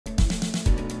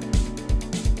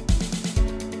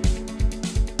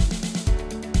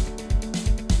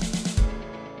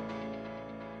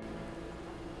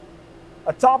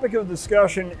A topic of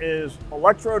discussion is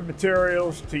electrode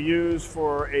materials to use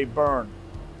for a burn.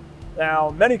 Now,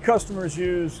 many customers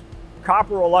use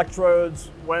copper electrodes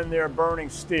when they're burning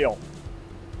steel.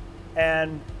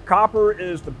 And copper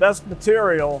is the best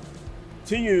material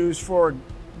to use for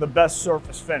the best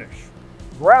surface finish.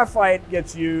 Graphite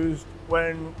gets used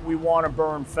when we want to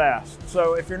burn fast.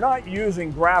 So if you're not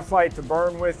using graphite to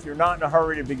burn with, you're not in a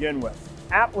hurry to begin with.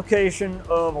 Application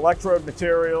of electrode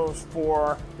materials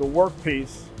for the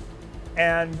workpiece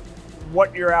and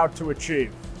what you're out to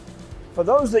achieve. For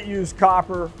those that use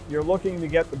copper, you're looking to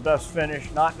get the best finish,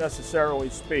 not necessarily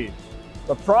speed.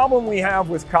 The problem we have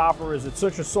with copper is it's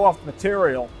such a soft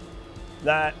material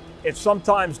that it's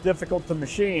sometimes difficult to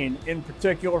machine, in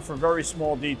particular for very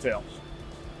small details.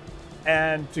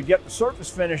 And to get the surface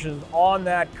finishes on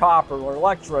that copper or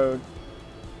electrode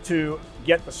to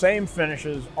get the same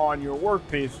finishes on your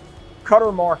workpiece,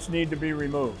 cutter marks need to be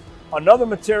removed. Another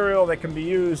material that can be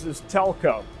used is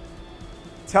telco.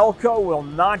 Telco will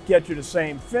not get you the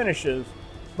same finishes,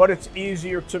 but it's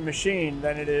easier to machine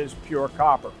than it is pure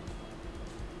copper.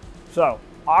 So,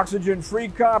 oxygen-free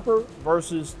copper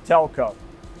versus telco.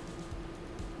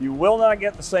 You will not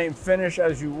get the same finish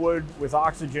as you would with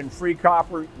oxygen-free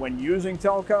copper when using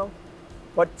telco,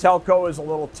 but telco is a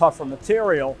little tougher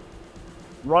material.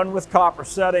 Run with copper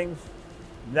settings,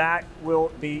 that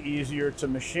will be easier to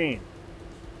machine.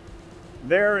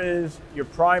 There is your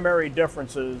primary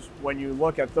differences when you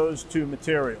look at those two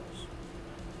materials.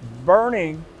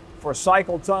 Burning for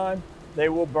cycle time, they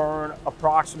will burn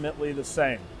approximately the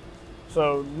same.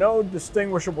 So no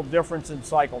distinguishable difference in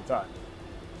cycle time.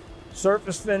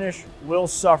 Surface finish will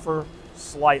suffer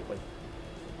slightly.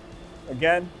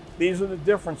 Again, these are the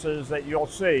differences that you'll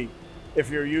see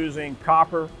if you're using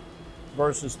copper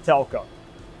versus telco.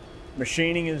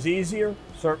 Machining is easier,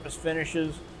 surface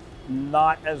finishes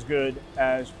not as good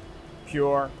as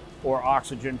pure or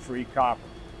oxygen-free copper.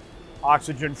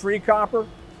 Oxygen-free copper,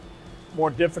 more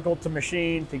difficult to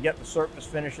machine to get the surface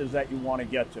finishes that you want to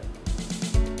get to.